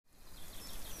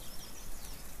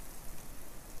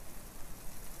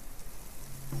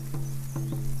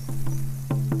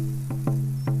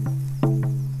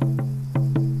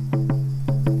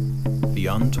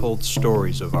untold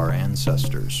stories of our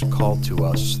ancestors called to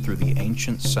us through the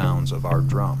ancient sounds of our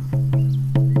drum.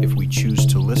 If we choose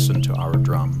to listen to our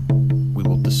drum, we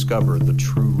will discover the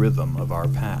true rhythm of our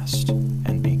past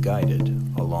and be guided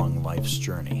along life's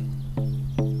journey.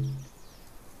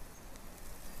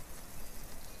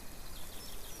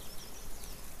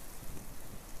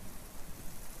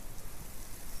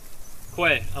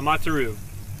 Kwe, Amataru.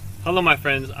 Hello my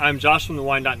friends, I'm Josh from the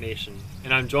Wyandotte Nation,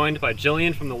 and I'm joined by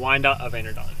Jillian from the Wyandotte of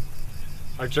Anerdon.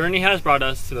 Our journey has brought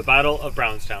us to the Battle of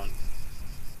Brownstown.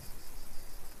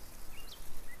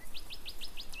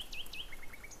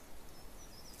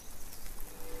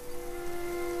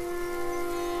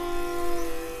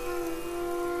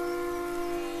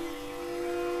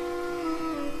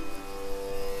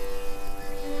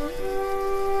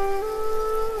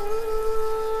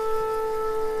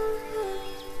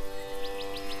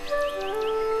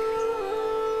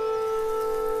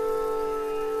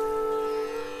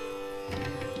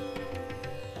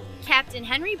 Captain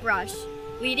Henry Brush,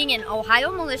 leading an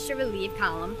Ohio Militia Relief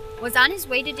Column, was on his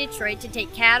way to Detroit to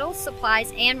take cattle,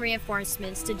 supplies, and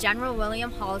reinforcements to General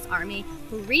William Hall's army,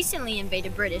 who recently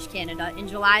invaded British Canada in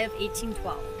July of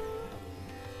 1812.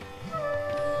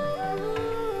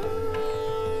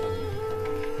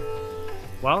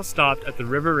 While stopped at the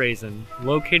River Raisin,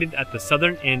 located at the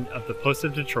southern end of the post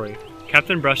of Detroit,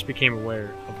 Captain Brush became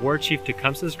aware of War Chief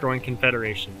Tecumseh's growing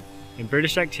confederation and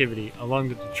British activity along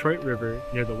the Detroit River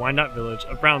near the Wyandotte village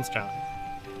of Brownstown.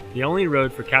 The only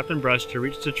road for Captain Brush to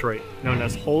reach Detroit, known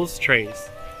as Hull's Trace,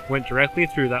 went directly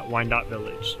through that Wyandotte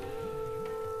village.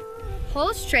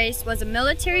 Hull's Trace was a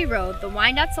military road the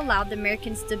Wyandottes allowed the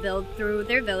Americans to build through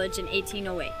their village in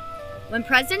 1808, when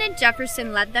President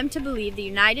Jefferson led them to believe the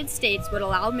United States would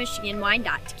allow Michigan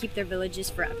Wyandotte to keep their villages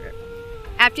forever.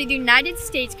 After the United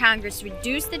States Congress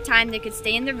reduced the time they could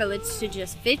stay in their village to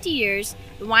just 50 years,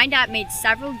 the Wyandotte made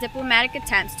several diplomatic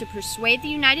attempts to persuade the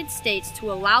United States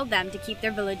to allow them to keep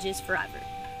their villages forever.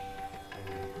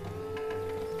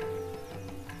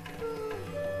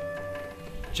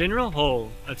 General Hull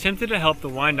attempted to help the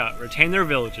Wyandotte retain their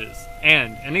villages,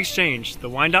 and, in exchange, the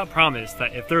Wyandotte promised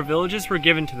that if their villages were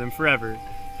given to them forever,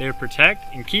 they would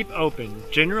protect and keep open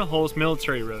General Hull's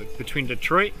military road between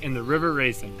Detroit and the River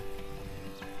Raisin.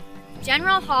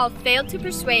 General Hull failed to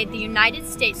persuade the United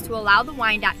States to allow the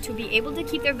Wyandotte to be able to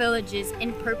keep their villages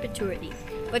in perpetuity,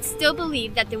 but still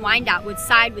believed that the Wyandotte would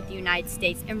side with the United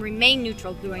States and remain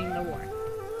neutral during the war.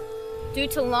 Due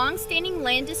to long-standing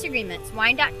land disagreements,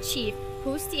 Wyandotte Chief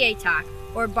Pustiatok,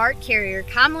 or Bart Carrier,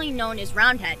 commonly known as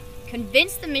Roundhead,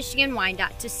 convinced the Michigan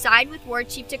Wyandotte to side with War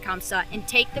Chief Tecumseh and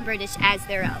take the British as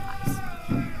their allies.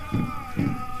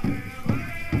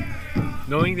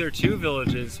 Knowing their two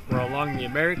villages were along the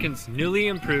Americans' newly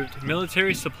improved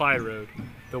military supply road,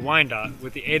 the Wyandotte,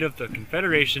 with the aid of the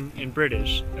Confederation and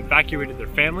British, evacuated their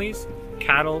families,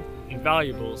 cattle, and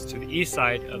valuables to the east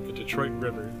side of the Detroit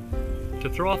River. To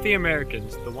throw off the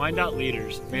Americans, the Wyandotte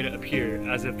leaders made it appear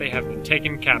as if they had been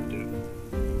taken captive.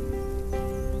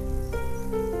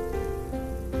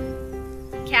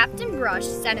 Captain Brush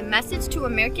sent a message to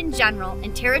American General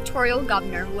and Territorial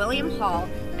Governor William Hall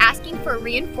asking for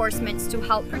reinforcements to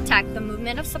help protect the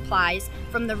movement of supplies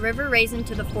from the River Raisin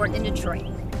to the fort in Detroit.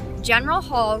 General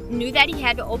Hall knew that he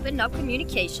had to open up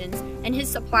communications and his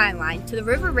supply line to the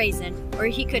River Raisin or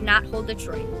he could not hold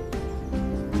Detroit.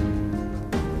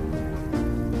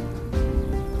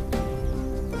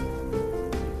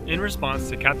 In response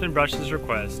to Captain Brush's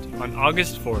request, on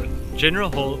August 4th,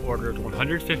 General Hull ordered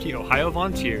 150 Ohio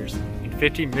volunteers and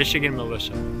 50 Michigan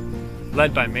militia,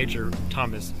 led by Major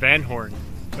Thomas Van Horn,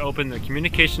 to open the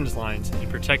communications lines and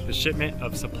protect the shipment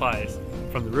of supplies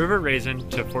from the River Raisin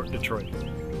to Fort Detroit.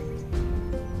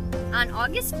 On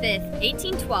August 5th,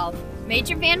 1812,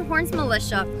 Major Van Horn's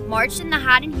militia marched in the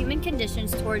hot and humid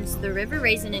conditions towards the River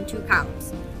Raisin in two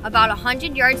columns, about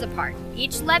 100 yards apart,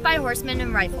 each led by horsemen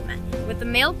and riflemen, with a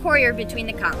mail courier between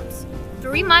the columns.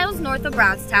 3 miles north of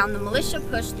Brownstown, the militia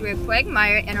pushed through a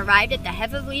quagmire and arrived at the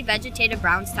heavily vegetated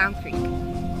Brownstown Creek.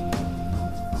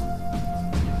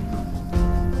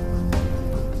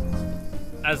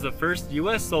 As the first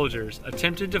U.S. soldiers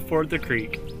attempted to ford the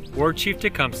creek, War Chief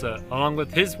Tecumseh, along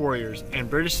with his warriors and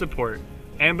British support,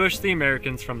 ambushed the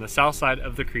Americans from the south side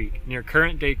of the creek near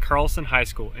current-day Carlson High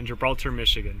School in Gibraltar,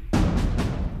 Michigan.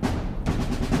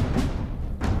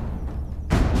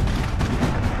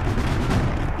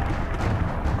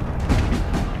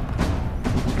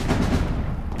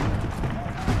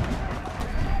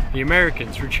 The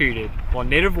Americans retreated, while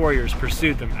native warriors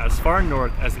pursued them as far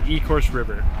north as the Ecorse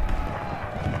River.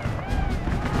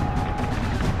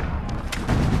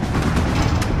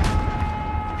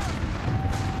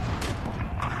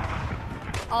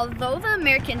 Although the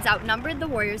Americans outnumbered the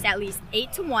warriors at least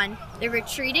 8-1, they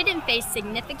retreated and faced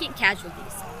significant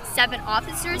casualties. 7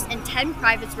 officers and 10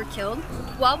 privates were killed,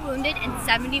 12 wounded, and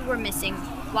 70 were missing,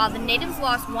 while the natives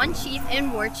lost 1 chief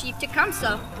and war chief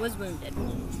Tecumseh was wounded.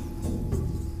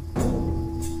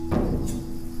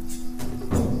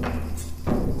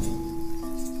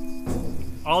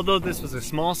 Although this was a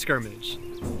small skirmish,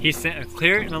 he sent a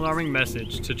clear and alarming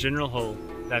message to General Hull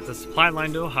that the supply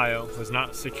line to Ohio was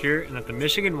not secure and that the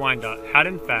Michigan Wyandotte had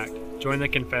in fact joined the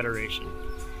Confederation.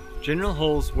 General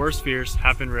Hull's worst fears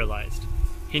have been realized.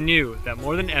 He knew that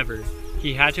more than ever,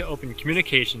 he had to open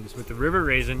communications with the River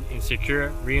Raisin and secure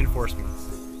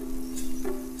reinforcements.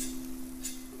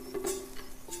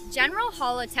 General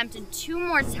Hull attempted 2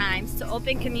 more times to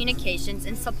open communications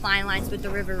and supply lines with the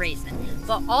River Raisin,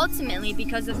 but ultimately,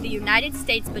 because of the United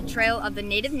States' betrayal of the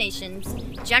Native nations,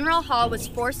 General Hull was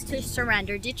forced to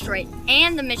surrender Detroit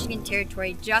and the Michigan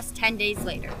Territory just 10 days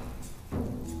later.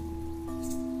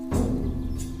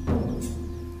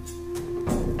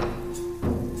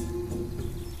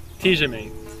 Tijame,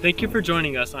 thank you for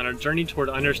joining us on our journey toward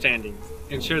understanding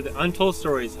and share the untold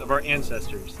stories of our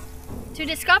ancestors. To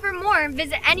discover more,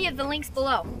 visit any of the links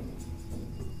below.